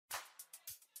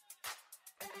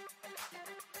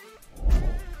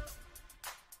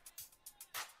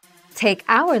Take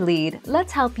our lead,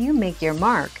 let's help you make your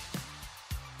mark.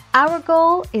 Our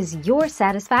goal is your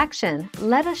satisfaction.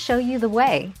 Let us show you the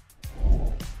way.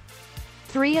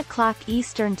 3 o'clock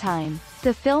Eastern Time.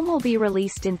 The film will be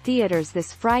released in theaters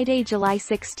this Friday, July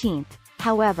 16th.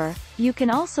 However, you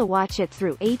can also watch it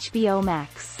through HBO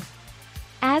Max.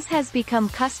 As has become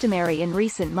customary in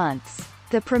recent months,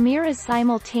 the premiere is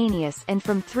simultaneous, and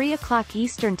from 3 o'clock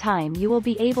Eastern Time you will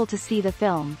be able to see the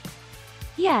film.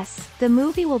 Yes, the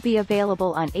movie will be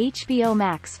available on HBO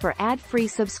Max for ad-free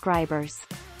subscribers.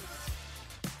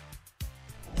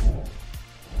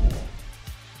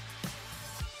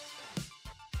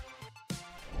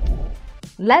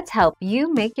 Let's help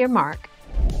you make your mark.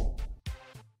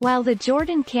 While the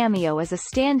Jordan cameo is a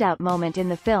standout moment in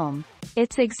the film,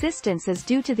 its existence is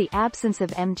due to the absence of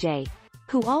MJ,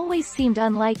 who always seemed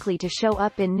unlikely to show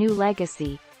up in New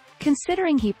Legacy,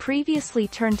 considering he previously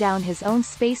turned down his own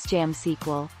Space Jam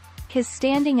sequel, his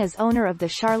standing as owner of the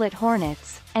Charlotte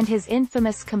Hornets, and his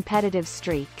infamous competitive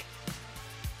streak.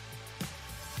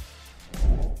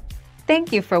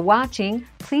 Thank you for watching.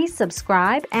 Please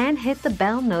subscribe and hit the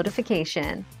bell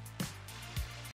notification.